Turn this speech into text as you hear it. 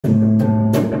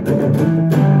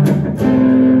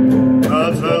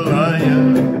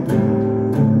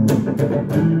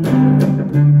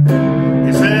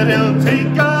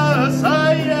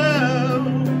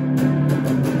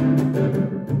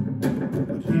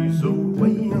days away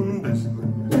in business.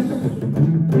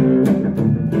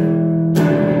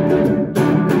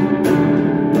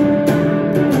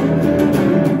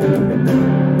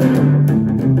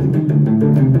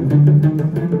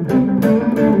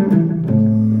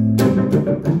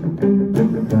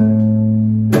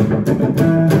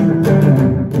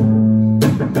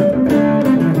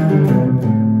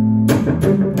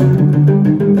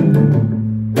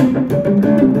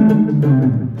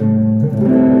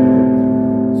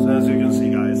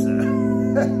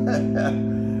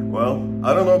 Well,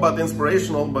 I don't know about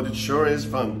inspirational, but it sure is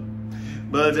fun.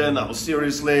 But no,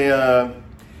 seriously, the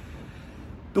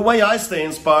way I stay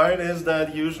inspired is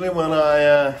that usually when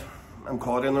I'm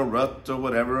caught in a rut or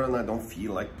whatever and I don't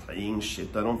feel like playing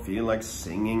shit, I don't feel like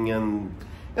singing, and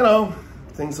you know,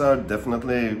 things are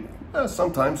definitely,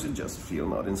 sometimes you just feel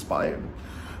not inspired.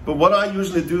 But what I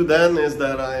usually do then is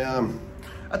that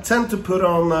I tend to put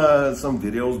on some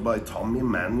videos by Tommy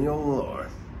Emmanuel, or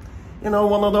you know,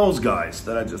 one of those guys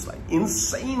that are just like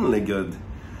insanely good.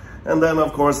 And then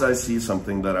of course I see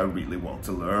something that I really want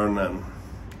to learn, and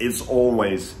it's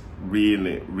always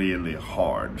really, really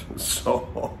hard.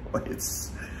 So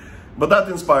but that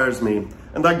inspires me,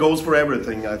 and that goes for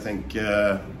everything, I think,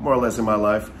 more or less in my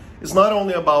life. It's not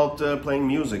only about playing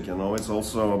music, you know, it's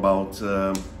also about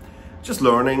just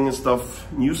learning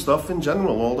stuff, new stuff in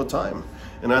general all the time.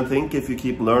 And I think if you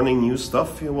keep learning new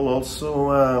stuff, you will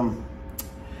also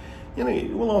you know,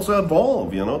 you will also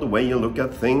evolve, you know, the way you look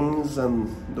at things and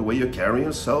the way you carry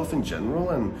yourself in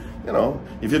general. And, you know,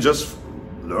 if you just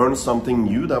learn something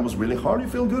new that was really hard, you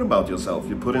feel good about yourself.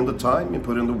 You put in the time, you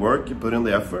put in the work, you put in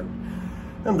the effort.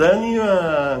 And then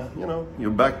you know,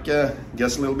 your back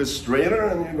gets a little bit straighter,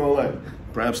 and you go like,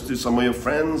 perhaps to some of your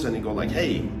friends, and you go like,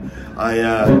 hey,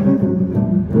 I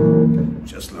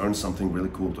just learned something really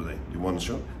cool today. You want to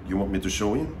show? You want me to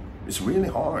show you? It's really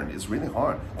hard, it's really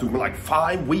hard. It took me like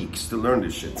 5 weeks to learn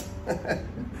this shit.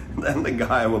 Then the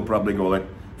guy will probably go like,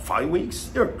 5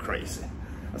 weeks? You're crazy.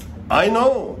 I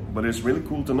know, but it's really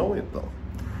cool to know it though.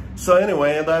 So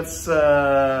anyway, that's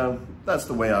the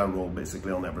way I roll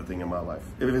basically on everything in my life.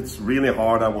 If it's really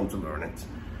hard, I want to learn it.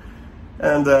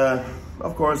 And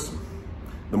of course,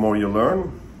 the more you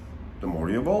learn, the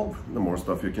more you evolve, the more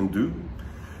stuff you can do.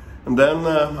 And then,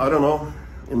 I don't know,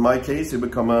 in my case, you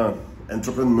become a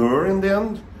entrepreneur in the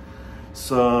end.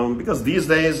 So because these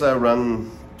days I run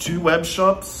 2 web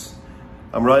shops,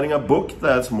 I'm writing a book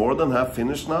that's more than half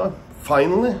finished now,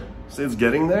 finally, so it's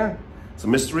getting there. It's a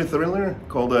mystery thriller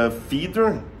called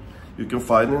Feeder. You can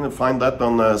find that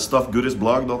on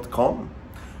stuffgoodisblog.com,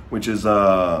 which is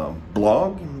a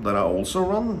blog that I also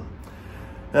run.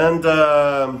 And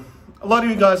a lot of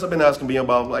you guys have been asking me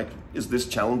about, like, is this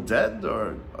channel dead,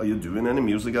 or are you doing any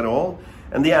music at all?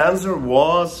 And the answer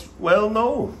was, well,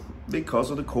 no,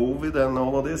 because of the COVID and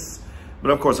all of this. But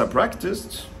of course I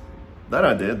practiced, that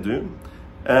I did do.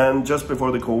 And just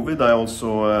before the COVID, I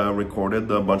also recorded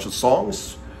a bunch of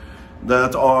songs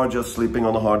that are just sleeping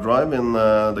on a hard drive in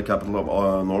the capital of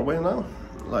Norway now,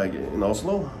 like in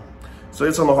Oslo. So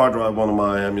it's on a hard drive, one of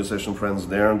my musician friends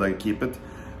there, and they keep it.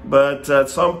 But at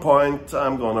some point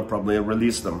I'm gonna probably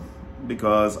release them,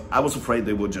 because I was afraid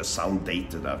they would just sound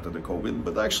dated after the COVID,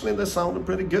 but actually they sounded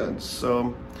pretty good.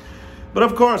 So, but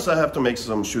of course I have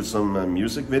to shoot some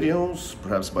music videos,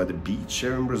 perhaps by the beach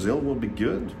here in Brazil would be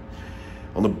good.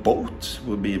 On a boat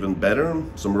would be even better.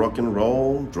 Some rock and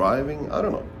roll, driving, I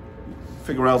don't know,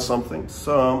 figure out something.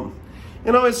 So,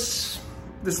 you know, it's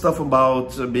this stuff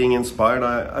about being inspired,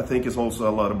 I think is also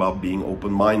a lot about being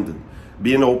open-minded,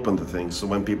 being open to things. So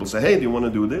when people say, hey, do you want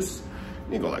to do this?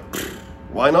 You go like,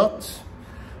 why not?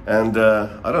 And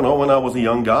I don't know, when I was a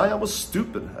young guy, I was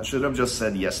stupid. I should have just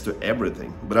said yes to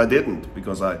everything, but I didn't,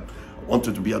 because I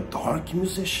wanted to be a dark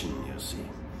musician, you see.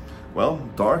 Well,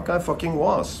 dark I fucking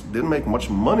was. Didn't make much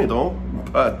money though,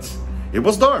 but it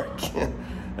was dark.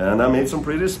 And I made some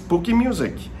pretty spooky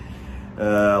music.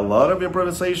 A lot of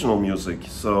improvisational music,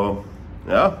 so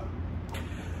yeah.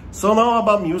 So now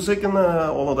about music and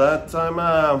all of that,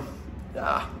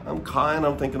 I'm kind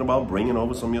of thinking about bringing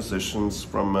over some musicians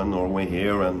from Norway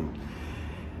here, and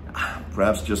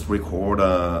perhaps just record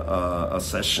a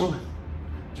session,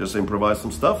 just improvise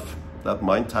some stuff. That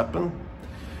might happen.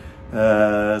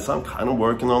 So I'm kind of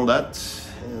working on that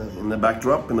in the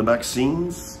backdrop, in the back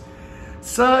scenes.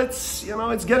 So it's, you know,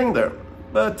 it's getting there.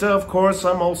 But of course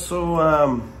I'm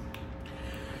also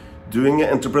doing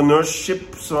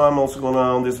entrepreneurship. So I'm also gonna,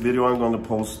 on this video, I'm gonna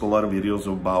post a lot of videos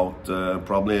about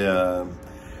probably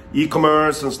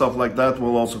e-commerce and stuff like that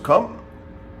will also come.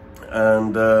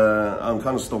 And I'm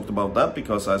kind of stoked about that,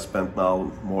 because I spent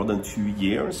now more than 2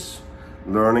 years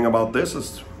learning about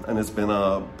this, and it's been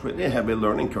a pretty heavy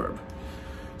learning curve.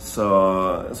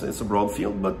 So it's a broad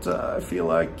field, but I feel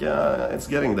like it's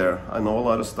getting there. I know a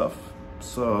lot of stuff,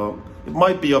 so it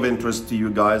might be of interest to you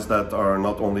guys that are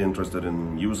not only interested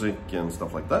in music and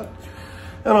stuff like that.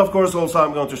 And of course also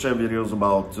I'm going to share videos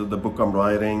about the book I'm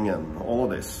writing and all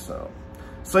of this.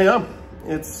 So yeah,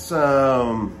 it's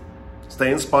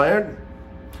stay inspired,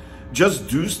 just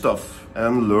do stuff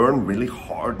and learn really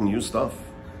hard new stuff,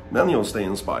 then you'll stay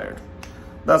inspired.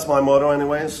 That's my motto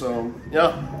anyway, so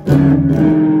yeah.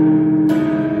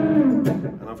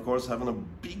 And of course having a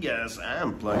big ass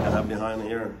amp like I have behind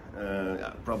here,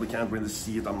 I probably can't really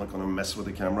see it, I'm not gonna mess with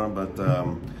the camera, but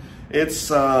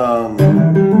it's a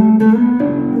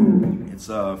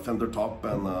Fender top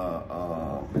and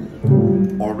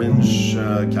orange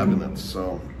cabinet,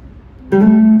 so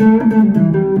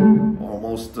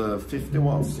almost 50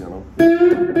 watts, you know.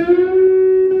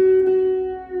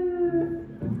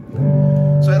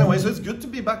 So anyway, so it's good to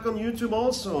be back on YouTube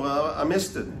also. I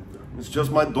missed it. It's just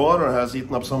my daughter has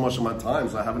eaten up so much of my time,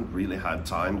 so I haven't really had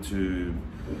time to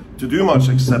do much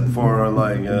except for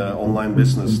like online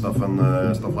business stuff and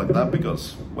stuff like that,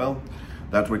 because, well,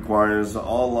 that requires a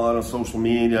lot of social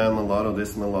media and a lot of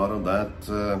this and a lot of that.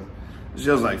 It's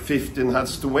just like 15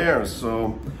 hats to wear.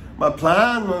 So my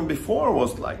plan before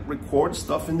was like record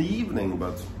stuff in the evening,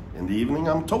 but in the evening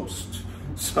I'm toast.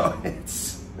 So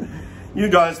it's, you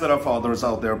guys that are fathers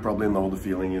out there probably know the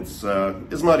feeling. It's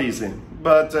not easy,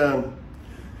 but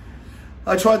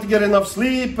I try to get enough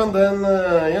sleep and then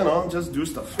you know, just do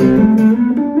stuff.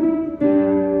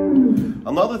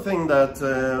 Another thing that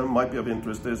might be of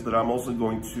interest is that I'm also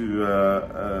going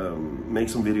to make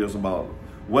some videos about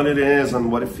what it is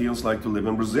and what it feels like to live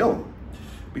in Brazil,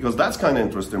 because that's kind of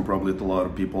interesting probably to a lot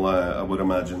of people, I would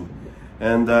imagine.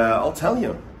 And I'll tell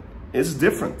you, it's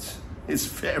different. It's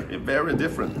very, very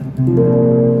different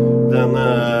than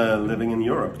living in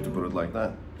Europe, to put it like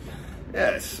that.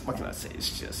 Yes, what can I say?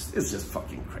 It's just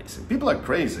fucking crazy. People are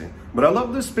crazy, but I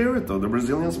love the spirit though. The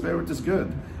Brazilian spirit is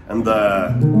good. And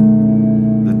the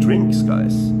drinks,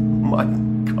 guys, my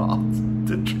God,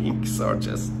 the drinks are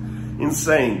just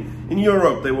insane. In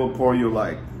Europe, they will pour you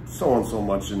like so and so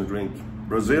much in the drink.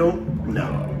 Brazil,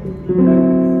 no.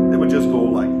 They would just go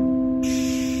like,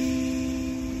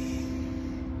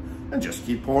 and just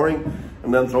keep pouring,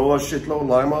 and then throw a shitload of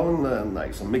lime on, and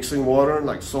like some mixing water,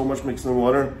 like so much mixing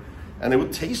water, and it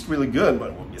would taste really good,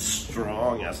 but it would be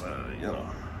strong as a, you know,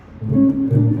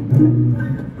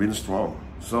 really strong.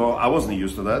 So I wasn't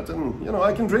used to that, and you know,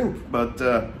 I can drink, but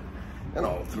you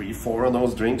know, 3-4 of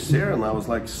those drinks here, and I was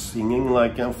like singing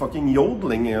like I'm fucking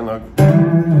yodeling, you know.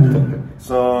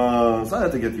 So I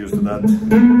had to get used to that.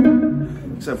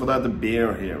 Except for that, the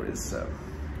beer here is,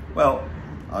 well,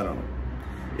 I don't know.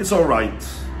 It's all right,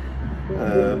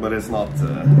 but it's not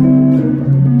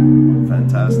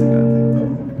fantastic, I think,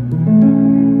 though.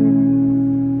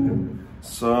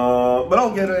 So, but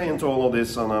I'll get into all of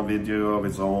this on a video of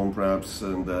its own, perhaps,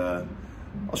 and I'll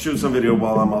shoot some video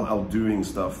while I'm out doing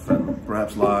stuff, and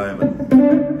perhaps live,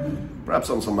 and perhaps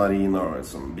on some marina or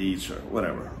some beach or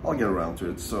whatever. I'll get around to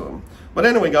it. So, but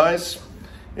anyway, guys,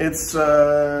 it's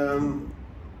my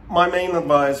main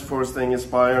advice for staying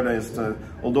inspired is to,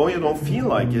 although you don't feel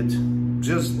like it,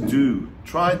 just do.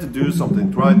 Try to do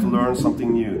something. Try to learn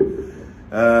something new.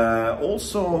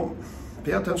 Also,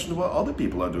 pay attention to what other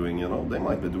people are doing. You know, they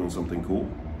might be doing something cool.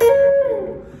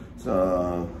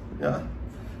 So, yeah.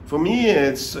 For me,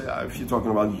 it's, if you're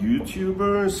talking about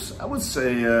YouTubers, I would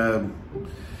say,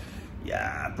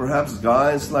 yeah, perhaps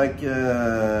guys like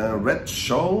Red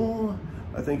Show.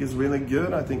 I think is really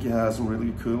good. I think he has some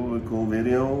really cool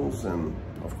videos, and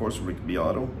of course Rick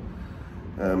Beato.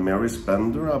 Mary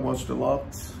Spender, I've watched a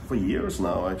lot for years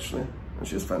now, actually, and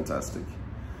she's fantastic.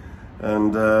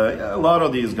 And yeah, a lot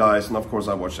of these guys, and of course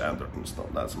I watch Anderton stuff.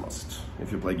 That's a must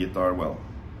if you play guitar well.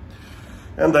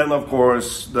 And then of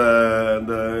course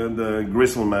the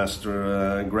Grizzle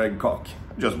Master, Greg Koch.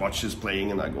 Just watch his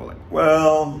playing, and I go like,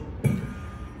 well,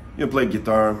 you play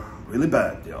guitar really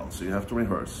bad, you know, so you have to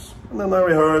rehearse. And then I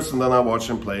rehearse, and then I watch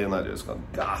him play, and I just go,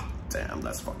 God damn,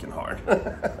 that's fucking hard.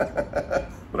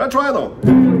 But I try though.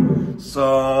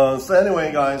 So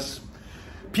anyway, guys,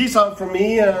 peace out from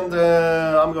me, and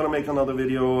I'm gonna make another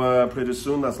video pretty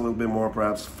soon that's a little bit more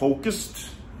perhaps focused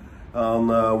on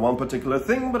one particular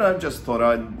thing, but I just thought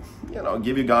I'd, you know,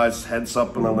 give you guys heads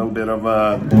up and a little bit of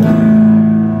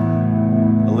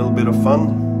fun,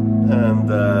 and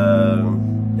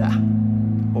yeah,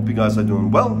 hope you guys are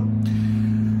doing well.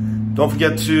 Don't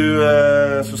forget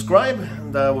to subscribe,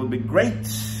 that would be great.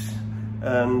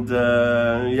 And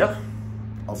yeah,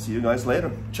 I'll see you guys later.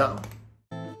 Ciao.